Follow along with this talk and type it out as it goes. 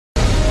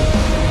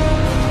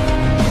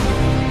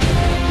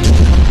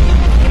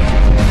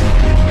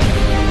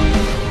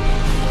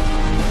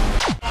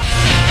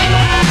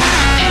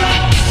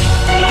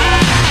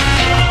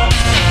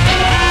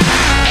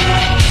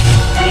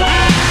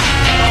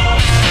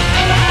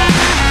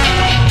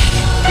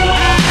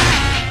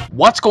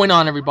What's going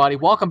on, everybody?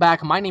 Welcome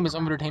back. My name is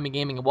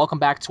UnrealEntGaming, and welcome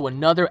back to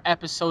another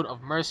episode of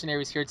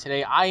Mercenaries here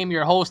today. I am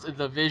your host,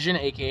 The Vision,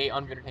 aka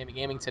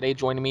UnrealEntGaming. Today,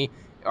 joining me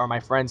are my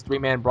friends,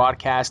 three-man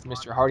broadcast,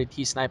 Mr. Hardy,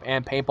 T-Snipe,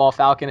 and Paintball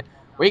Falcon.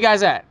 Where you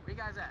guys at?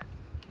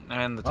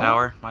 In the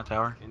tower, my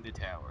tower. In the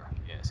tower.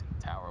 Yes, in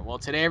the tower. Well,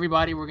 today,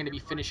 everybody, we're going to be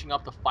finishing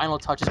up the final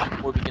touches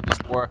before we begin this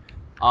war.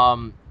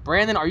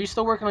 Brandon, are you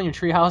still working on your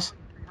treehouse?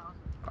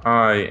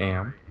 I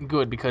am.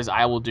 Good, because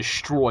I will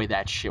destroy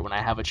that shit when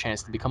I have a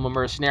chance to become a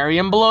mercenary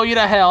and blow you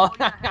to hell.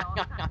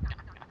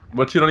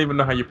 But you don't even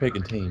know how you're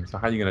picking teams, so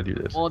how are you going to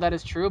do this? Well, that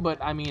is true, but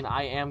I mean,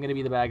 I am going to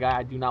be the bad guy.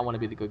 I do not want to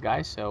be the good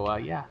guy, so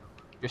yeah.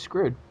 You're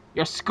screwed.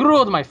 You're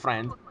screwed, my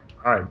friend.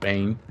 Alright,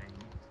 Bane.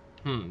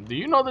 Do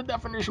you know the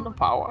definition of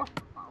power?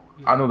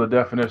 I know the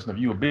definition of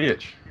you a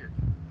bitch.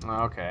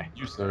 Okay.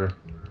 You, sir,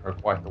 are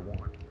quite the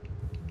one.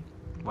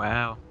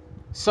 Wow.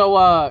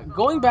 So,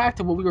 going back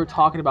to what we were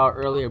talking about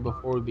earlier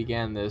before we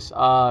began this,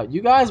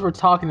 you guys were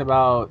talking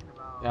about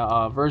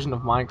a version of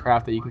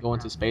Minecraft that you can go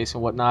into space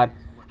and whatnot.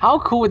 How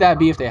cool would that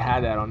be if they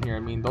had that on here? I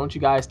mean, don't you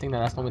guys think that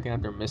that's the only thing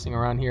that they're missing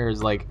around here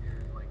is, like,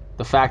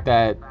 the fact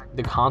that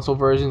the console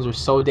versions are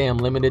so damn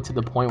limited to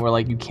the point where,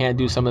 like, you can't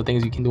do some of the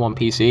things you can do on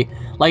PC?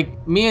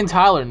 Like, me and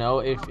Tyler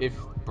know if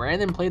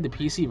Brandon played the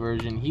PC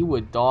version, he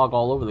would dog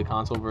all over the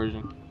console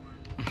version.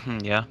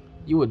 Yeah.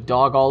 You would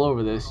dog all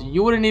over this.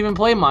 You wouldn't even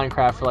play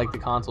Minecraft for, like, the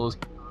consoles.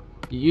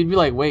 You'd be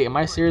like, wait, am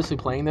I seriously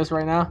playing this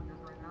right now?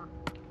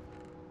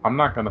 I'm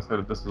not going to say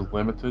that this is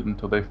limited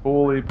until they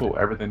fully pull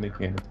everything they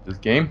can into this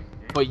game.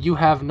 But you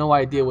have no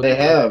idea what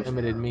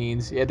limited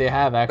means. Yeah, they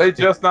have, actually.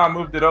 They just not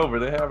moved it over.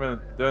 They haven't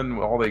done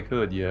all they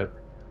could yet.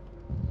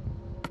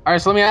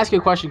 Alright, so let me ask you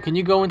a question. Can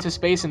you go into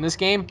space in this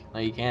game? No,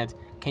 you can't.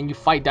 Can you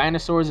fight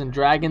dinosaurs and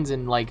dragons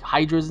and, like,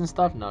 hydras and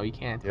stuff? No, you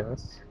can't.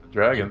 Yes.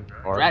 Dragon.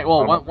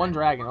 Well, one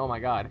dragon. Oh, my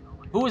God.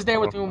 Who was there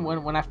with me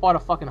when I fought a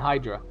fucking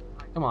hydra?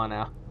 Come on,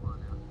 now.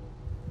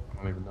 I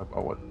don't even know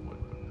about what.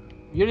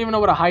 You don't even know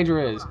what a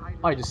hydra is.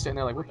 Probably just sitting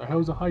there like, what the hell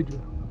is a hydra?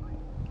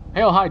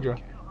 Hail Hydra.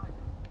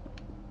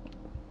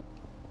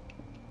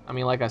 I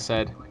mean, like I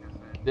said,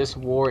 this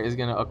war is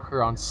going to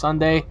occur on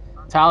Sunday.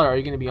 Tyler, are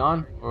you going to be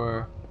on?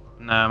 Or...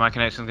 No, my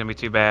connection's going to be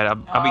too bad. I'll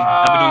be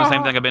doing the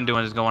same thing I've been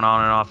doing, just going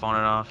on and off, on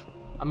and off.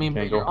 I mean,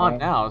 but you're on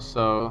now,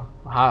 so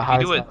how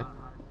you do it?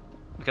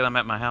 Because I'm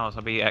at my house.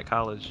 I'll be at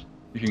college.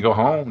 You can go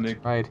home,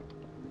 Nick. Right.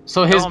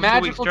 So his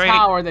magical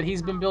tower that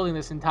he's been building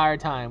this entire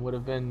time would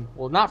have been,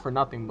 well, not for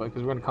nothing, but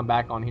because we're going to come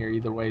back on here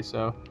either way,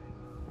 so.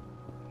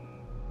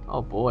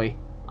 Oh, boy.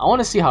 I want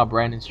to see how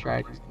Brandon's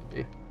strategy is going to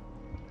be.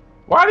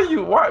 Why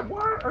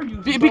are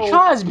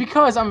you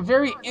Because I'm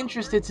very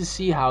interested to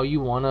see how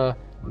you want to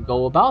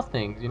go about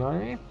things, you know what I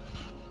mean?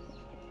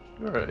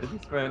 Sure,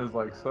 this man is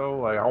like,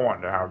 I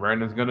wonder how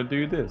Brandon's going to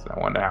do this. I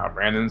wonder how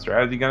Brandon's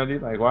strategy going to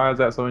do. Like, why is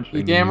that so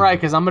interesting? You're damn right,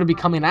 because I'm going to be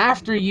coming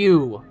after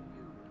you.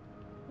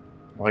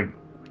 Like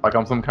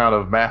I'm some kind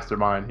of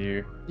mastermind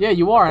here. Yeah,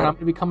 you are, and I'm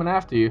gonna be coming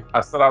after you.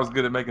 I said I was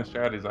good at making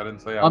strategies. I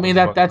didn't say I mean,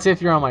 that's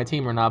if you're on my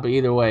team or not. But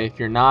either way, if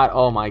you're not,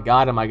 oh my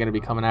God, am I gonna be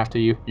coming after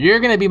you? You're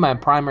gonna be my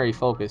primary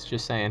focus.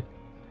 Just saying.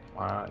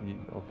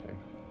 Okay.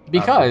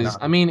 Because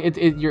I mean,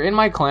 you're in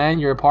my clan.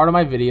 You're a part of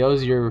my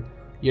videos. You're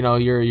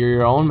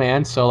your own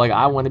man. So like,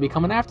 I want to be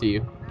coming after you.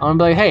 I'm gonna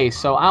be like, hey,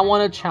 so I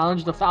want to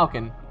challenge the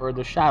Falcon or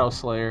the Shadow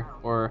Slayer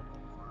or,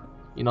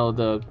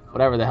 the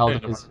whatever the hell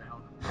it is.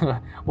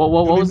 what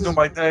was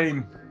my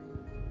name?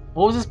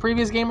 What was his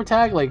previous gamer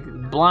tag? Like,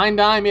 Blind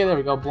Dime? Yeah, there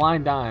we go.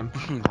 Blind Dime.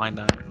 Blind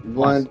Dime.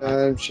 Blind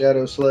Dime,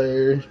 Shadow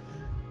Slayer.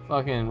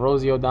 Fucking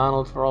Rosie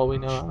O'Donnell, for all we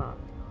know.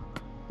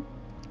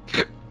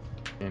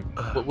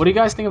 What do you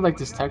guys think of, like,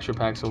 this texture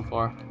pack so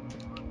far?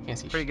 Can't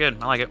see Pretty good.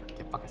 I like it.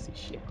 Can't fucking see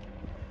shit.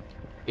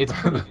 It's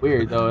pretty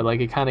weird, though. Like,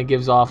 it kind of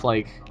gives off,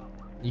 like,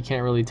 you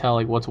can't really tell,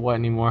 like, what's what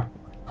anymore.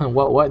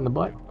 what in the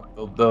butt?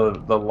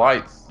 The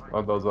lights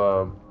of those,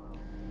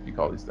 you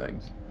call these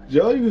things. Did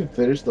y'all even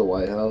finish the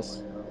White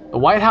House? The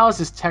White House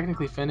is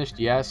technically finished,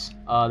 yes.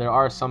 There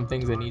are some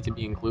things that need to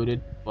be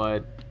included,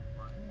 but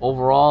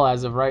overall,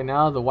 as of right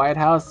now, the White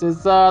House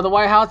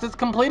is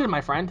completed,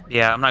 my friend.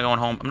 Yeah, I'm not going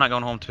home. I'm not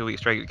going home 2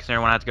 weeks straight,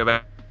 considering when I have to go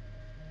back.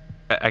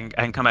 I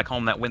can come back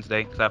home that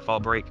Wednesday because I have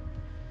fall break.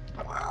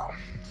 Wow.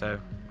 So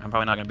I'm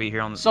probably not going to be here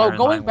on the. So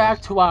going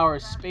back to our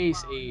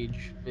space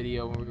age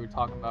video we were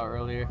talking about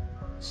earlier.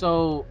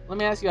 So let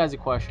me ask you guys a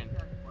question.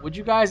 Would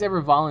you guys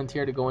ever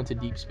volunteer to go into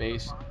deep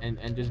space and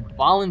just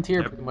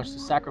volunteer pretty much to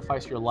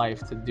sacrifice your life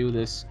to do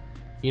this,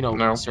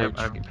 research?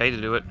 I get paid to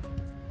do it.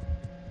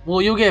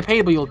 Well, you'll get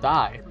paid, but you'll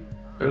die.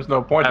 There's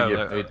no point to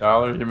get paid,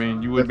 Tyler. I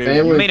mean, you would maybe.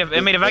 I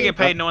mean, if I get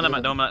paid knowing that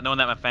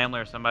my family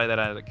or somebody that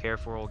I care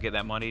for will get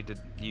that money to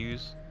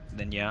use,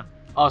 then yeah.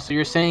 Oh, so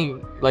you're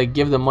saying like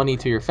give the money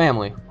to your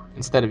family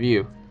instead of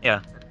you?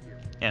 Yeah.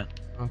 Yeah.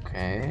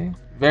 Okay.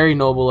 Very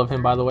noble of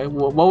him, by the way.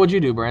 What would you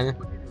do, Brandon?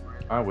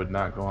 I would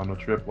not go on a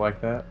trip like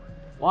that.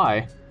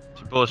 Why?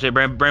 Bullshit,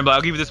 Brandon.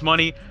 I'll give you this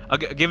money. I'll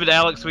give it to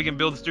Alex so we can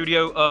build the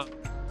studio.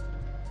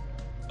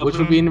 Which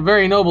would be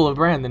very noble of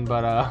Brandon,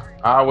 but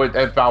I would,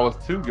 if I was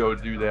to go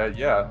do that.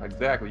 Yeah,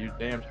 exactly. You're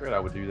damn straight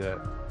I would do that.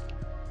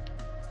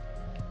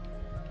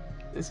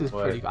 This is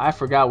What? pretty. I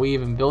forgot we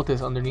even built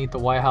this underneath the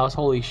White House.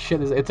 Holy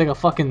shit! It's like a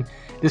fucking.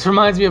 This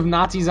reminds me of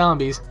Nazi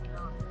zombies.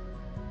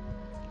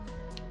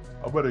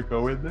 I'm gonna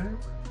go in there.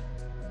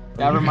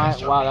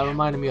 Wow, that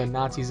reminded me of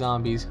Nazi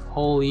zombies.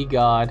 Holy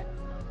god.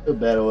 Feel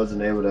bad I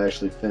wasn't able to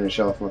actually finish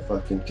off my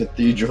fucking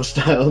cathedral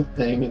style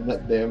thing in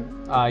that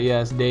damn. Ah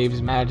yes,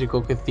 Dave's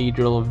magical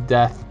cathedral of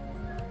death.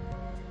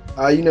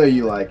 You know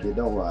you like it.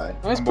 Don't lie.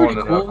 It's I'm pretty boarding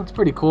it cool. up. It's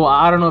pretty cool.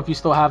 I don't know if you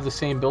still have the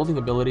same building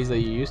abilities that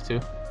you used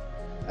to.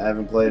 I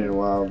haven't played in a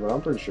while, but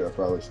I'm pretty sure I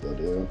probably still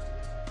do.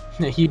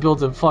 He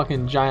builds a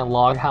fucking giant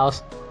log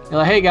house. You're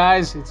like, hey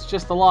guys, it's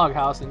just a log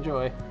house.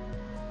 Enjoy.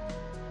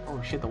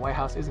 Oh shit, the White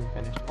House isn't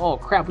finished. Oh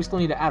crap, we still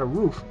need to add a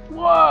roof.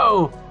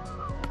 Whoa!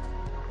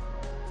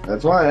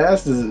 That's why I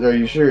asked, are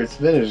you sure it's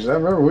finished? I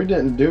remember we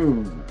didn't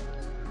do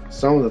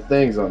some of the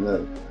things on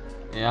that.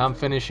 Yeah, I'm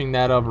finishing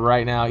that up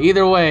right now.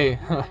 Either way,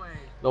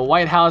 the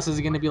White House is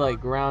gonna be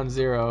like ground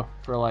zero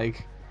for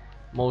like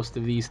most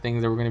of these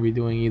things that we're gonna be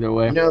doing either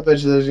way. You know, I bet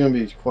you there's gonna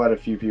be quite a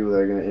few people that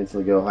are gonna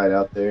instantly go hide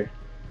out there.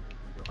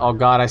 Oh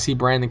god, I see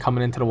Brandon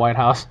coming into the White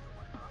House.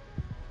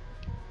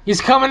 He's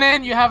coming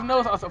in. You have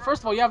no.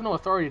 First of all, you have no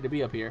authority to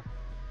be up here.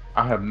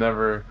 I have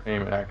never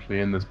came actually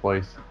in this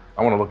place.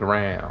 I want to look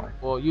around.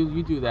 Well,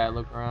 you do that.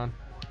 Look around.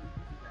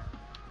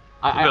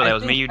 That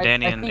was me, you,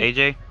 Danny, and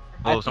AJ.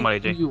 I Oh, somebody,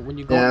 think AJ. when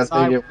you go Yeah, I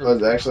inside, think it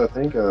was actually. I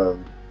think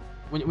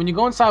when you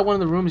go inside one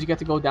of the rooms, you get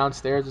to go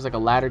downstairs. There's like a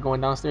ladder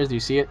going downstairs. Do you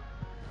see it?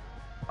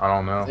 I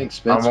don't know. I think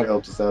Spencer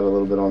helped us out a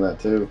little bit on that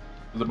too.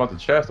 There's a bunch of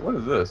chests. What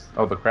is this?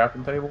 Oh, the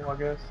crafting table, I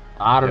guess.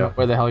 I don't Yeah. know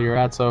where the hell you're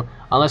at. So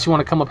unless you want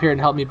to come up here and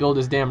help me build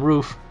this damn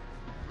roof,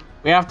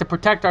 we have to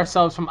protect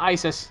ourselves from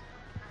ISIS.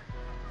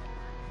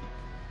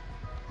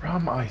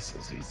 From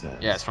ISIS, he says.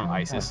 Yeah, it's from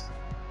ISIS.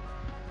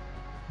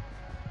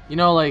 You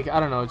know, like, I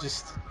don't know,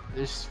 just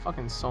there's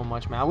fucking so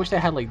much, man. I wish they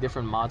had like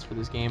different mods for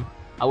this game.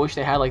 I wish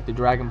they had like the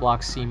Dragon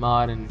Block C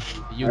mod and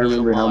the I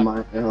Yu-Gi-Oh remember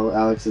mod. how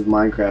Alex's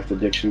Minecraft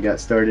addiction got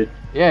started.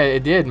 Yeah,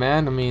 it did,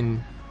 man. I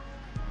mean,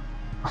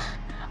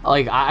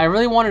 like, I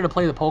really wanted to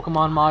play the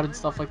Pokemon mod and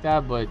stuff like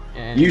that, but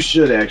You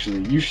should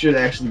actually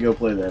go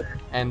play that.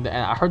 and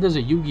I heard there's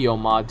a Yu-Gi-Oh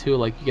mod too.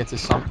 Like, you get to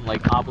something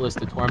like Obelisk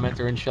the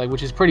Tormentor and shit, like,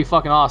 which is pretty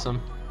fucking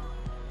awesome.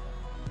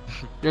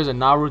 There's a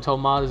Naruto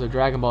mod, there's a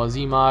Dragon Ball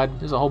Z mod,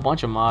 there's a whole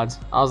bunch of mods.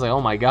 I was like,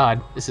 oh my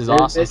god, this is There's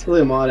awesome.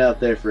 basically a mod out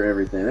there for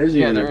everything. There's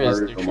Yeah, even there a is.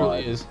 There vertical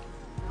truly mod. is.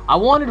 I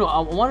wanted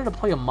to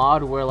play a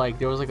mod where like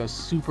there was like a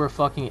super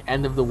fucking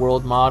end of the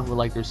world mod where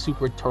like there's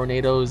super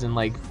tornadoes and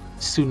like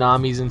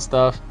tsunamis and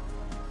stuff.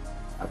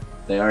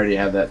 They already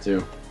have that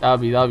too.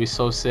 That'd be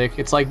so sick.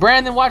 It's like,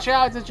 Brandon, watch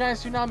out! It's a giant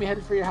tsunami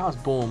headed for your house.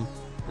 Boom,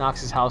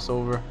 knocks his house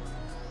over.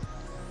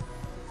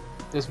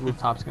 This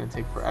rooftop's gonna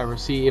take forever.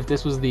 See, if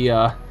this was the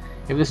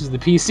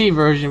PC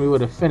version, we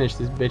would have finished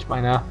this bitch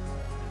by now.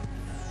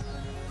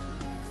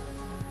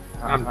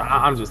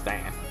 I'm just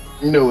saying.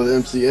 You know, with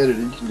MC Editor,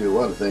 you can do a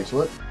lot of things.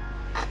 What?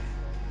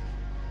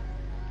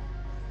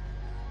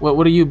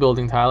 What are you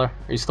building, Tyler?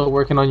 Are you still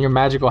working on your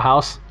magical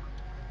house?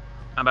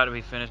 I'm about to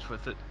be finished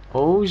with it.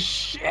 Oh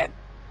shit!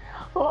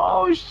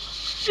 Oh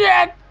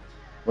shit!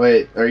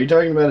 Wait, are you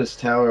talking about his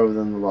tower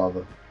within the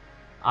lava?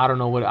 I don't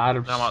know what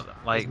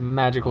Like,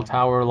 magical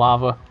tower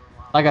lava.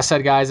 Like I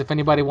said, guys, if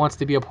anybody wants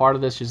to be a part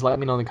of this, just let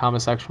me know in the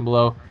comment section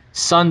below.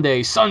 Sunday.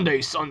 It's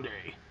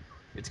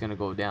gonna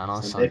go down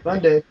on Sunday.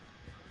 Sunday.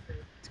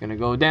 It's gonna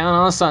go down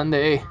on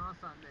Sunday.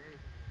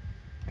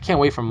 I can't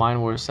wait for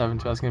Mine Wars 7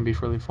 too. That's gonna be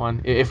really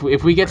fun. If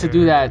we get to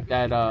do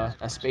that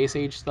space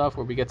age stuff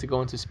where we get to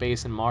go into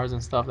space and Mars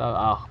and stuff,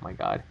 oh my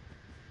god,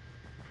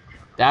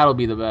 that'll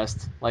be the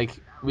best. Like,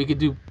 we could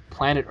do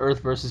planet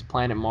Earth versus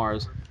planet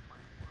Mars.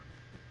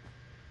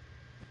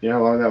 You know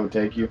how long that would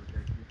take you?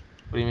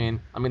 What do you mean?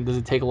 I mean, does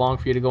it take long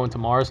for you to go into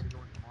Mars?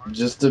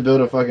 Just to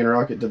build a fucking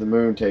rocket to the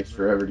moon takes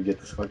forever to get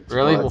this fucking.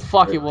 Really? Well,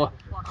 supplies. fuck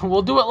it.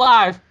 We'll do it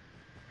live.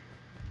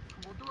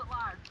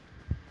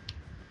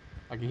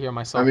 I can hear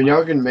myself. I mean,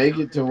 y'all can make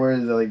it to where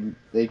like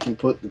they can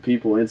put the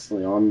people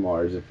instantly on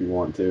Mars if you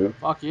want to.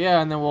 Fuck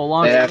yeah, and then we'll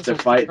launch. They have to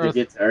fight to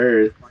get to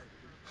Earth.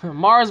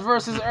 Mars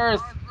versus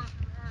Earth.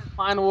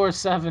 Mine Wars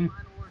 7.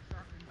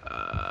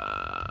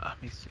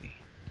 let me see.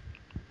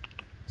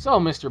 So,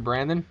 Mr.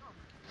 Brandon.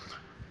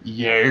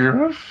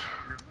 Yes.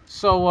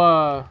 So,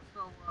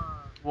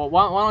 well,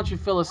 why don't you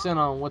fill us in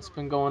on what's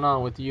been going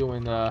on with you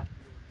and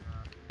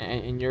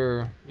in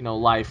your,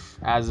 life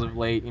as of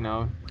late,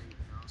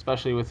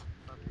 especially with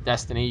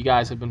Destiny. You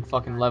guys have been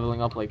fucking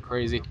leveling up like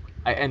crazy.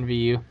 I envy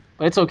you.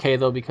 But it's okay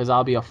though, because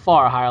I'll be a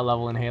far higher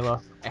level in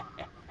Halo.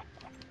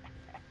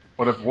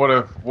 What if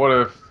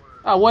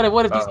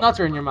What if these nuts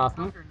are in your mouth?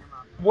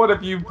 What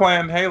if you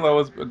playing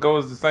Halo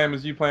goes the same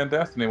as you playing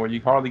Destiny, where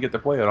you hardly get to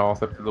play it all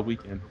except for the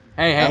weekend?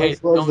 Hey,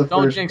 Alex was the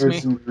don't first jinx me.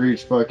 person to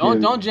reach fucking.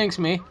 Don't jinx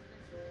me.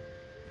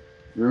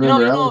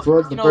 Remember, Alex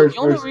was the first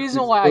the only person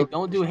reason to why I reach-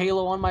 don't do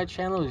Halo on my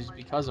channel is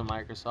because of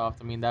Microsoft.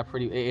 I mean,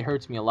 it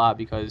hurts me a lot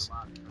because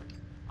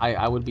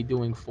I would be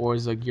doing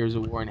Forza, Gears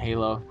of War, and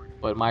Halo,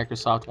 but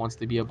Microsoft wants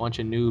to be a bunch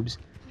of noobs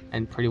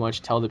and pretty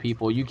much tell the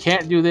people, you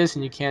can't do this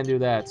and you can't do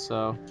that,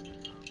 so,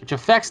 which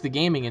affects the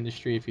gaming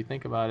industry if you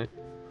think about it.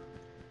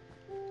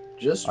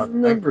 Just I think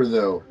remember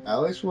though,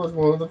 Alex was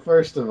one of the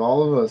first of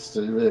all of us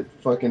to hit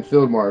fucking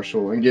field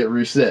marshal and get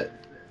reset.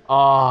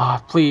 Oh,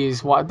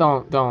 please, what?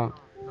 Just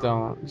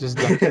don't,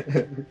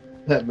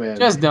 that man,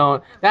 just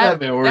don't. that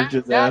man worked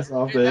his That ass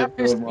off to hit that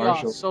field pissed me off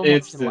marshal so much in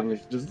instantly.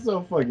 life. Just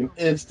so fucking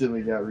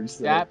instantly got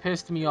reset. That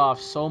pissed me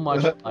off so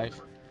much in life.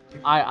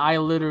 I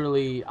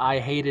literally I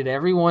hated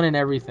everyone and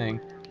everything.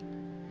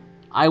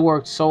 I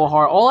worked so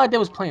hard. All I did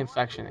was play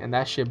infection, and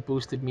that shit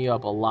boosted me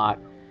up a lot.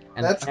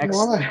 And the That's next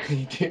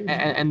why, dude.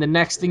 and the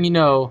next thing you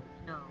know,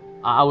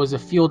 I was a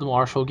field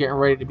marshal getting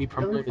ready to be Every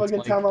promoted to fucking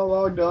like time I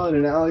logged on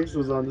and Alex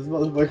was on, this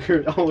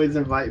motherfucker would always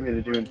invite me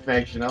to do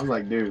infection. I was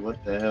like, dude,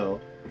 what the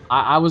hell?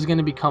 I was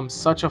gonna become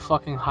such a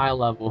fucking high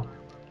level,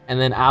 and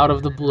then out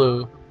of the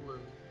blue,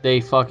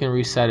 they fucking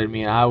resetted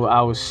me, and I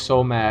was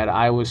so mad.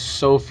 I was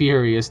so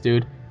furious,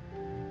 dude.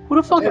 Who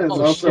the fuck? And it's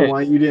Oh also shit!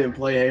 why you didn't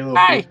play Halo 3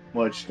 Hey,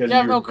 much because you of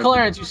have your no fucking.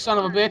 clearance, you son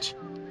of a bitch.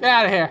 Get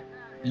out of here.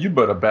 you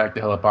better back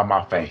the hell up on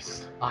my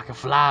face. I can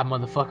fly,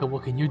 motherfucker.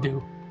 What can you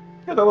do?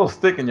 Get that little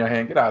stick in your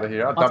hand. Get out of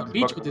here. I'll I'm about dump to this beat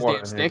you bucket with of this water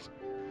damn in here. stick.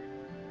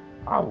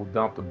 I will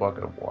dump the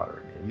bucket of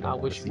water in here. You I don't want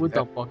to wish you see would that.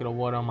 dump a bucket of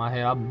water on my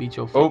head. I'll beat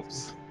your face.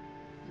 Oops.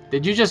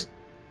 Did you just?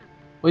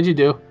 What'd you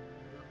do?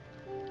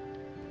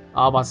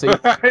 I'm about to say.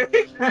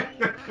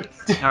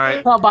 All right.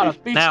 I'm about to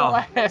beat your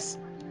Now, ass.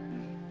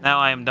 now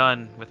I am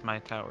done with my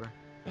tower.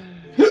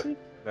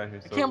 Down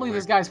here I so can't believe quick.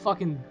 this guy's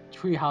fucking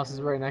treehouse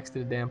is right next to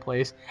the damn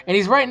place, and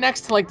he's right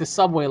next to like the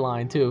subway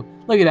line too.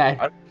 Look at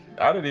that.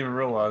 I didn't even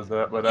realize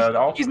that, but I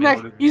also He's didn't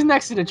next. notice. He's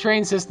next to the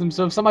train system,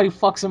 so if somebody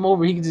fucks him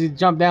over, he can just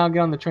jump down, get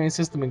on the train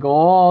system, and go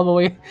all the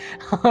way,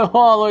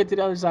 all the way to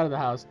the other side of the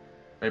house.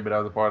 Maybe that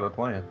was a part of the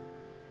plan.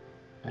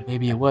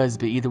 Maybe it was,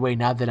 but either way,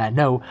 now that I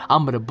know,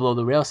 I'm gonna blow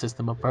the rail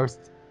system up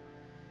first.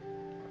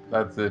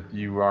 That's if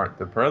you aren't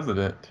the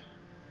president.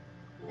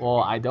 Well,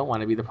 I don't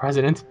want to be the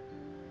president.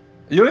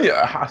 You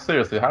know,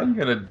 seriously, how are you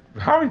gonna?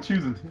 How are you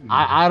choosing teams?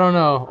 I don't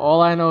know.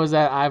 All I know is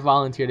that I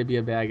volunteer to be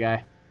a bad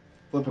guy.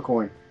 Flip a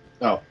coin.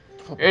 Oh.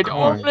 Flip a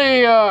coin.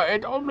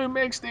 It only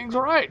makes things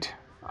right.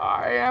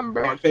 I am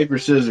Rock, paper,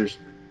 scissors.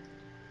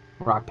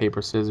 rock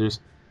paper scissors.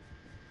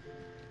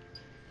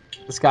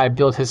 This guy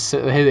built his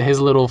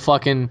little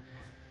fucking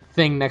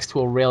thing next to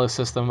a rail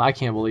system. I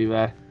can't believe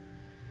that.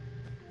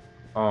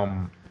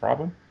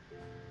 Problem?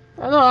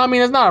 No, I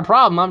mean it's not a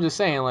problem. I'm just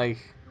saying like,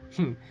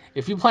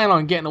 if you plan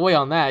on getting away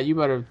on that, you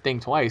better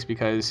think twice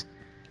because,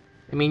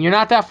 I mean, you're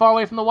not that far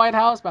away from the White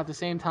House, but at the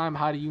same time,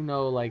 how do you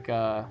know like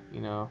I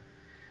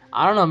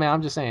don't know, man.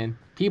 I'm just saying.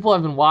 People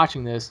have been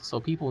watching this, so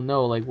people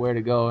know like where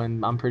to go,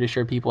 and I'm pretty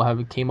sure people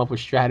have came up with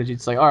strategies.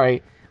 It's like, all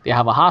right, they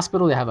have a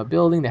hospital, they have a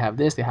building, they have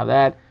this, they have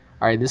that.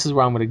 All right, this is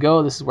where I'm gonna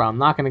go. This is where I'm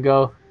not gonna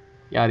go.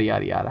 Yada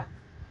yada yada.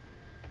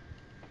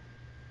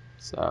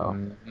 So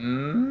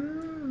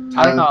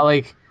I don't know.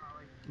 Like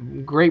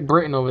Great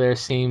Britain over there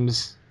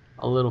seems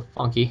a little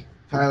funky.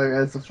 Tyler,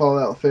 as a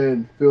Fallout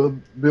fan,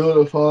 build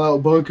a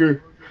Fallout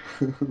bunker.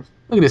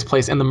 Look at this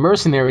place, and the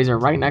mercenaries are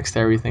right next to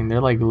everything.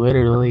 They're like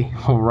literally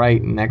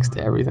right next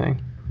to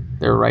everything.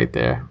 They're right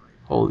there.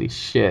 Holy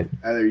shit.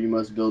 Tyler, you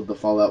must build the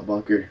Fallout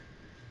bunker.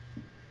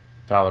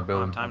 Tyler I don't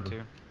building have time something.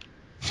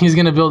 to. He's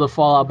gonna build a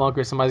Fallout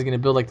bunker. Somebody's gonna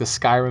build like the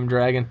Skyrim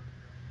dragon.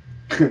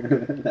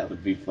 That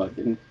would be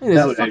fucking. Look at That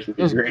this, would actually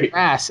be there's great.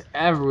 grass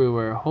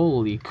everywhere.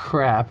 Holy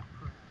crap.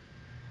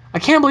 I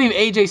can't believe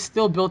AJ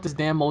still built this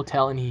damn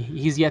motel and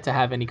he's yet to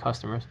have any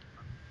customers.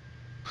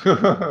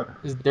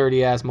 This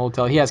dirty ass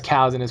motel. He has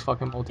cows in his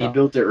fucking He motel.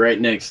 built it right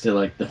next to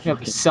like the We have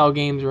the fucking. Cell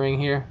Games ring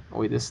here. Oh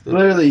wait, this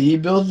Literally, he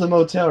built the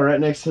motel right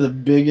next to the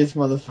biggest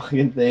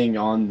motherfucking thing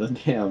on the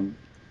damn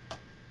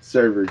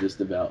server,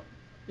 just about.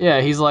 yeah.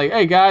 He's like,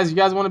 hey guys, you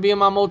guys want to be in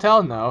my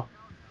motel? No,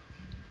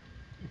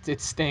 it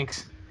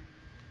stinks.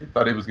 He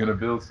thought he was gonna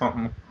build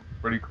something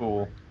pretty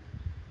cool.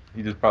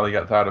 He just probably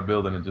got tired of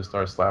building and just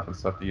started slapping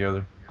stuff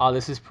together. Oh,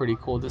 this is pretty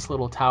cool. This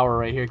little tower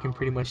right here can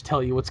pretty much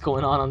tell you what's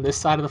going on this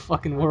side of the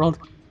fucking world.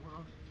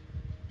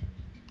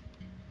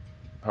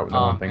 I hope no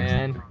Oh one thinks.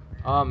 man.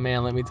 Oh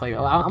man, let me tell you.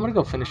 I'm gonna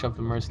go finish up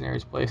the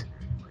mercenaries place.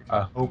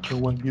 I hope no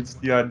one gets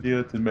the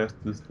idea to mess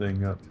this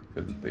thing up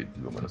because if they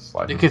do, I'm gonna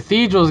slide. The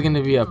cathedral is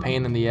gonna be a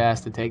pain in the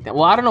ass to take down.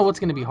 Well, I don't know what's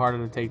gonna be harder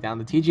to take down,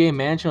 the TGA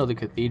mansion or the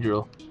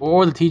cathedral,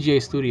 or the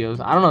TGA studios.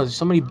 I don't know. There's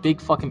so many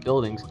big fucking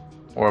buildings.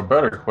 Or a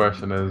better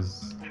question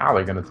is how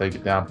they're gonna take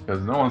it down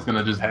because no one's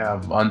gonna just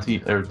have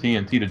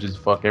TNT to just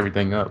fuck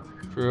everything up.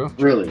 True.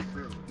 Really?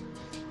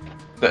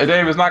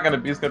 Dave, it's not gonna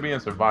be. It's gonna be in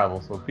survival.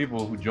 So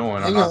people who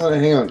join are Hang not. on,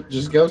 hang on.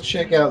 Just go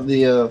check out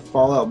the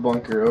Fallout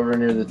bunker over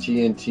near the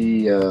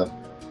TNT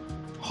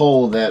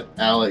hole that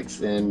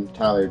Alex and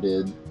Tyler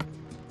did.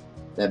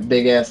 That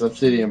big ass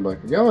obsidian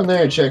bunker. Go in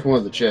there and check one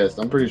of the chests.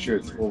 I'm pretty sure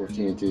it's full of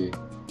TNT.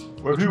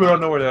 Well, people don't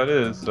know where that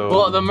is. So.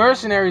 Well, the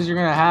mercenaries are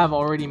gonna have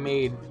already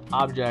made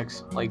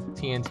objects like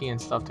TNT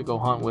and stuff to go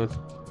hunt with,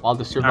 while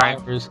the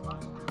survivors,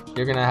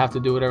 they're gonna have to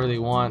do whatever they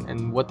want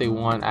and what they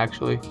want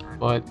actually.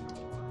 But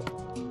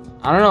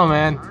I don't know,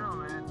 man.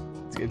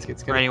 It's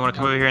Randy, you want to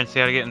come over here and see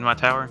how to get into my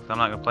tower? 'Cause I'm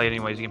not gonna play it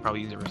anyways. You can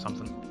probably use it for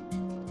something.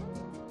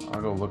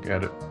 I'll go look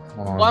at it.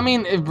 Hold on. Well, I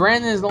mean, if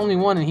Brandon is the only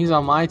one and he's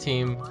on my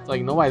team, it's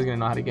like nobody's gonna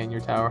know how to get in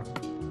your tower.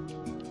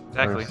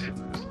 Exactly. Let's see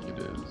what this kid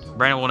is.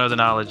 Brandon will know the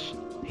knowledge.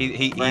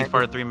 He's Brandon-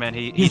 part of 3 men.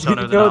 He He's shall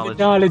gonna know the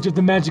knowledge. of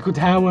the magical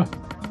tower.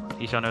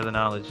 He shall know the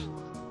knowledge.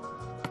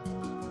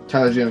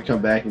 Tyler's gonna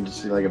come back and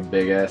just see like a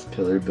big ass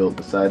pillar built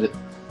beside it.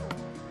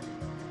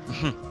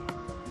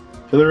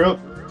 Pillar up.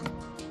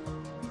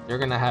 They're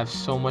gonna have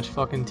so much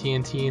fucking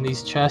TNT in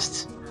these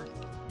chests.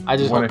 I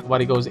just What hope if-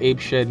 nobody goes ape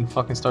shit and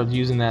fucking starts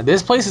using that.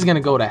 This place is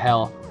gonna go to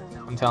hell.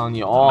 I'm telling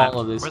you, all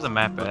of this. Where's the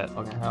map at?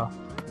 Fucking hell.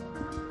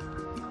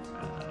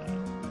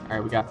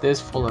 Alright, we got this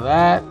full of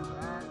that.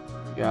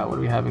 We got, what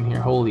do we have in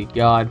here? Holy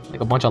god.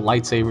 Like a bunch of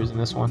lightsabers in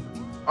this one.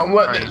 I'm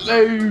letting it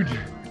load.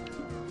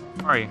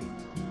 Where are you?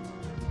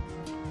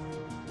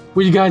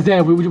 Where you guys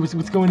at?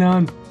 What's going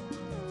on?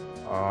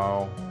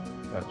 Oh,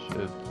 that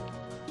shit.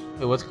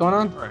 Wait, what's going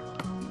on?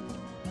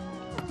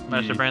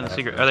 Master Brandon the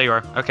secret. Oh, there you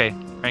are. Okay,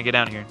 Brandon, get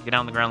down here. Get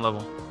down on the ground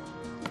level.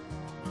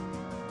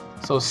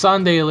 So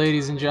Sunday,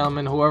 ladies and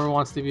gentlemen, whoever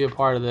wants to be a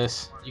part of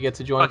this, you get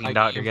to join Fucking my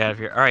doctor, game. get out of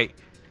here. All right,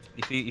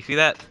 you see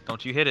that?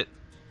 Don't you hit it.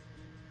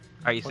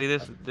 All right, you see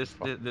this?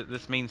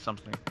 This means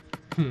something.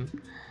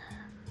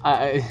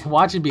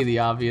 Watch it be the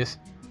obvious.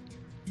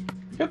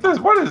 Get this.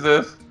 What is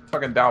this?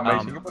 Fucking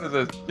Dalmatian. What is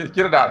this?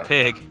 Get it out.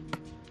 Pig.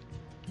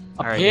 A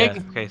All right,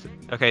 pig?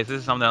 yeah. Okay, so this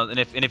is something else. And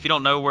if you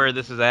don't know where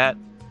this is at,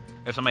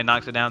 if somebody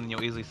knocks it down, then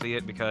you'll easily see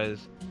it because.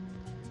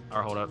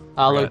 Or hold up.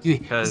 Look,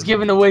 he's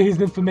giving away his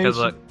information.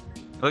 Because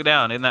look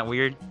down. Isn't that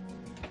weird?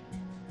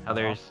 How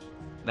there's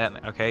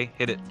that. Okay,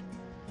 hit it.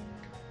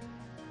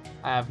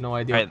 I have no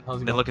idea. All right, what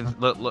the then hell's going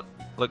on.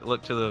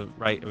 look to the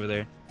right over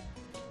there,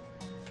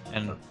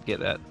 and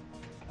get that.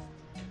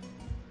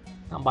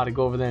 I'm about to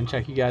go over there and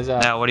check you guys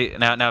out. Now what do you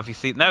now if you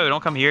see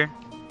don't come here.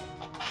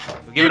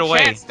 You'll give it away.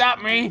 You can't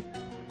stop me.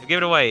 You'll give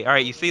it away. All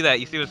right, you see that?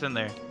 You see what's in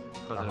there?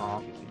 Close it Uh-huh.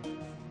 up.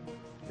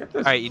 Get All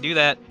this. right, you do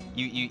that.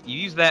 You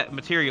use that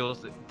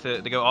materials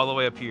to go all the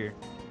way up here.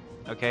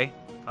 Okay,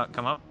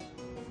 come up.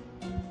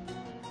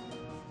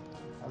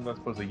 I'm not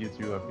supposed to get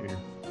you up here.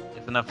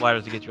 It's enough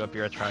ladders to get you up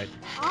here. I tried.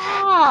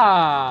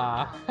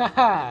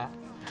 Ah!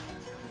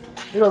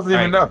 He doesn't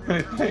even know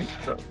Alright. anything.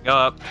 Go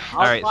up. I'll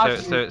All right. watch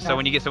So you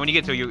when you get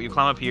to you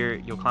climb up here.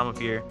 You'll climb up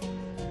here.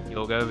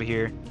 You'll go over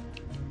here,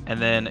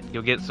 and then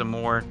you'll get some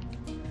more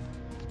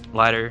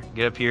ladder.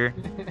 Get up here.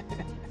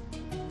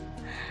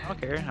 I don't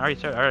care. All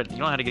right. You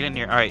know how to get in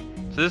here. All right.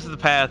 So this is the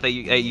path that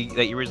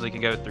you originally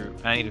can go through.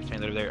 I need to change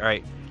that over there. All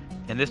right.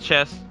 In this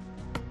chest,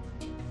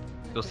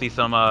 you'll see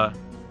some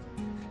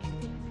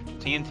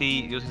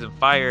TNT. You'll see some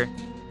fire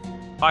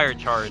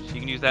charge. You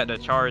can use that to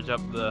charge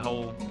up the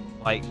whole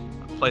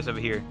place over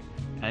here.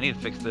 I need to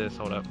fix this.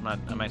 Hold up.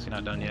 I'm actually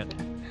not done yet.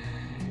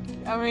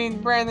 I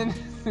mean, Brandon,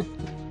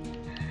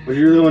 Would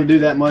you really want to do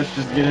that much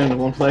just to get into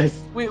one place?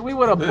 we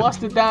would have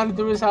busted down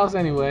through his house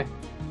anyway.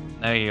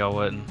 No, you all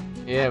wouldn't.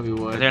 Yeah, we Cause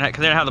would. they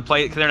don't have the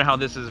plate. Cause they don't know how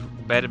this is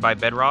bedded by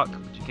bedrock,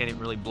 but you can't even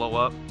really blow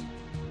up.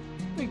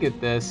 Look at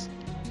this.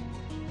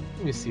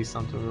 Let me see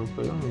something real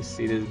quick. Let me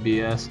see this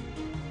BS.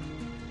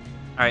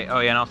 All right. Oh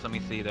yeah, and also let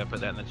me see that. Put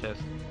that in the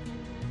chest.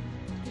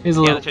 His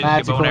Yeah, little the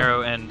chest is bow magical, and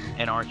arrow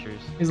and archers.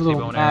 his See little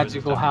bow and arrows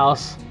and magical stuff.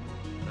 house.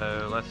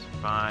 So let's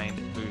find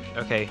boosh.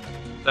 Okay.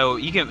 So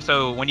you can.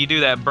 So when you do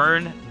that,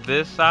 burn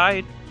this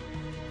side,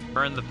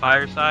 burn the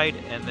fire side,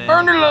 and then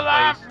Burn it this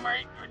alive, place-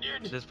 mate,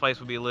 dude. This place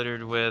will be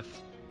littered with.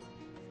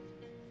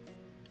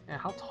 Man,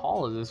 how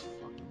tall is this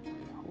fucking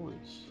thing? Holy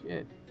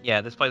shit.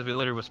 Yeah, this place will be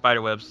littered with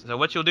spider webs. So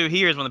what you'll do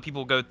here is when the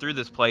people go through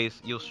this place,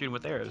 you'll shoot them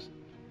with arrows.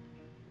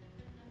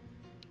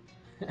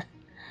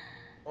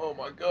 Oh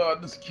my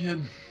god, this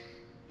kid.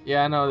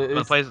 Yeah, I know. When the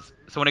It's, place,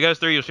 so when it goes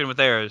through, you'll shoot them with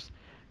arrows.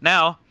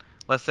 Now,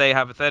 let's say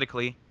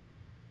hypothetically,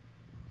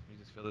 let me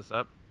just fill this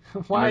up.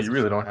 why is You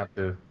really don't have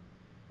to.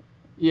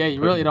 Yeah,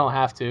 you really don't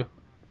have to.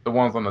 The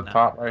ones on the No.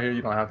 top right here,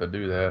 you don't have to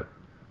do that.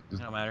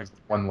 Just, No matter. just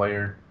one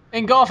layer.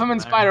 Engulf him in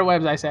spider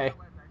webs, I say.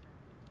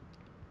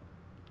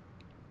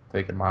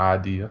 Taking my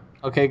idea.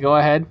 Okay, go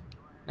ahead.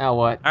 Now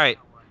what? All right.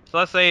 So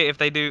let's say if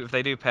they do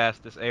pass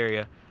this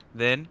area,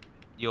 then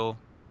you'll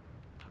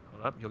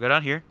hold up. You'll go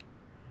down here.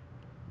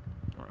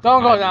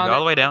 Don't go You'll down. all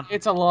the way down.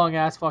 It's a long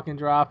ass fucking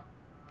drop.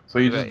 So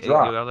you You'll just go, you'll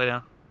drop. go all the way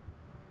down.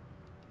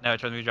 No, it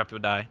tries to drop to a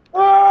die.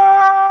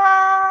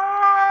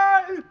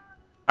 Ah!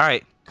 All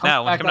right. Come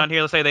Now, when you back come up. down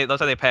here, let's say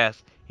they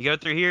pass. You go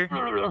through here.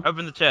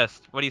 Open the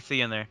chest. What do you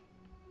see in there?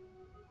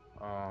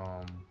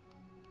 Oh,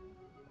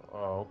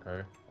 okay.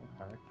 Okay.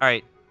 All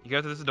right. You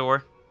go through this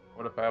door.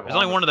 What if I have There's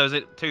only one of those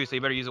too, so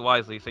you better use it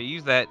wisely. So you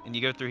use that, and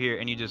you go through here,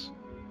 and you just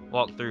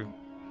walk through.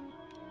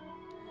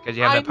 Because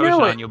you have I that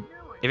potion knew on. it.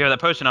 If you have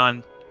that potion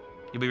on,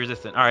 you'll be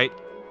resistant. All right.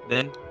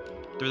 Then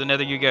through the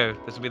nether you go.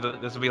 This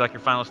will be like your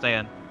final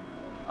stand.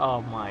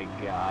 Oh my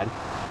god.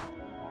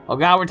 Oh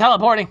god, we're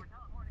teleporting.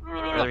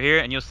 Over here,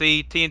 and you'll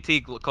see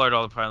TNT colored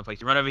all around the place.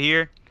 You run over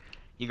here.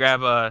 You grab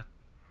the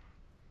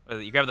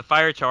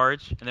fire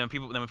charge, and then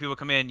when people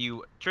come in,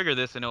 you trigger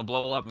this, and it'll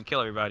blow up and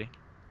kill everybody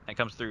that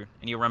comes through,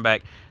 and you'll run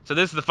back. So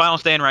this is the final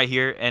stand right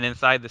here, and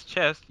inside this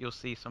chest, you'll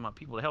see some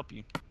people to help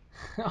you.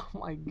 Oh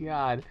my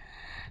god.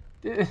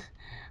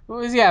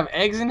 What does he have?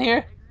 Eggs in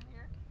here?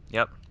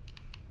 Yep.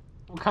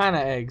 What kind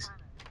of eggs?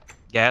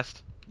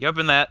 Gassed. You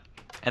open that,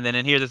 and then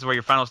in here, this is where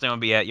your final stand will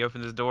be at. You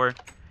open this door,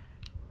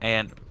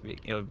 and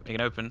it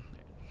can open.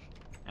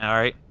 All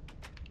right.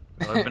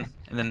 It'll open,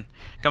 and then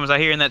it comes out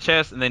here in that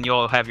chest, and then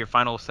you'll have your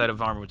final set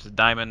of armor, which is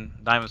diamond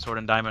sword,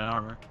 and diamond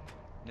armor.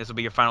 This will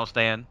be your final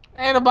stand.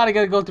 Ain't nobody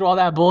gonna go through all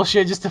that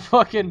bullshit just to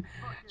fucking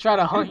try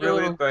to He hunt your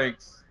really little.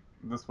 thinks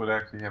this would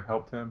actually have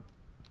helped him.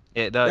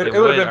 It It would have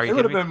would. been Are you it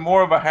would kidding have me? been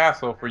more of a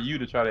hassle for you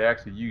to try to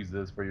actually use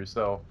this for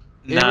yourself.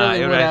 It Nah,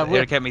 really would have. it would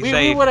have kept me We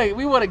safe.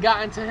 would have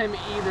gotten to him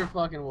either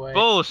fucking way.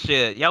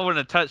 Bullshit. Y'all wouldn't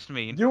have touched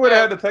me. You would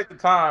have had to take the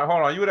time.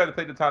 Hold on, you would have had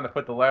to take the time to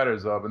put the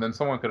ladders up, and then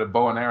someone could have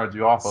bow and arrowed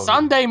you off of it.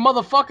 Sunday,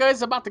 motherfucker,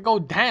 is about to go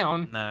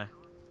down. No,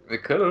 They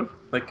could have.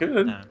 They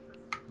could. no,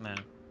 no.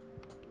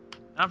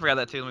 I forgot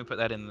that too. Let me put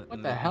that in What the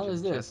the hell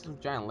is this? chest. Some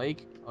giant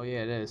lake? Oh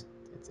yeah, it is.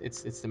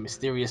 It's the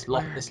mysterious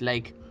Loch Ness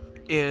Lake.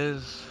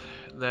 Is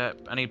that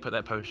I need to put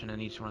that potion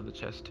in each one of the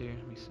chests too.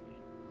 Let me see.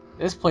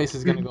 This place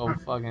is gonna go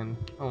fucking.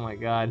 Oh my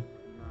god.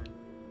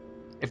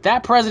 If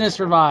that president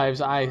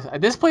survives,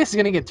 this place is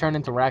gonna get turned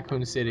into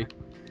Raccoon City.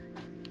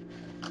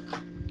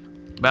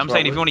 But I'm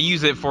saying if Probably. you want to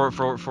use it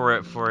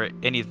for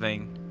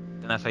anything,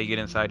 then that's how you get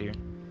inside here.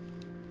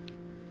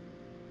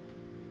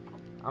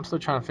 I'm still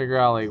trying to figure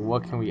out like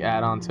what can we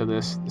add on to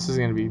this. This is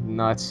gonna be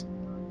nuts.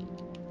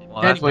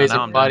 Well, that's Anyways,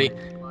 now I'm done.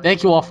 everybody,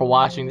 thank you all for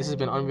watching. This has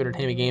been Unreal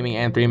Entertainment Gaming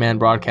and 3-Man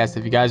Broadcast.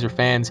 If you guys are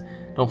fans,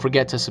 don't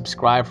forget to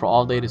subscribe for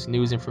all latest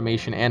news,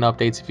 information, and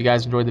updates. If you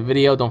guys enjoyed the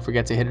video, don't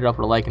forget to hit it up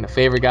with a like and a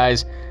favorite,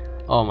 guys.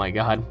 Oh my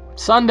god.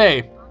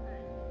 Sunday!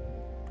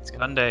 It's gonna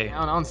go Sunday.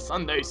 down on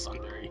Sunday.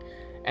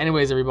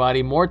 Anyways,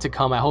 everybody, more to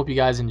come. I hope you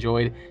guys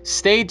enjoyed.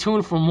 Stay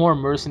tuned for more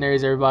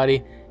Mercenaries,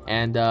 everybody.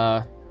 And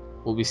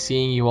we'll be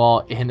seeing you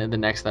all in the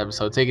next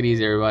episode. Take it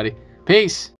easy, everybody. Peace!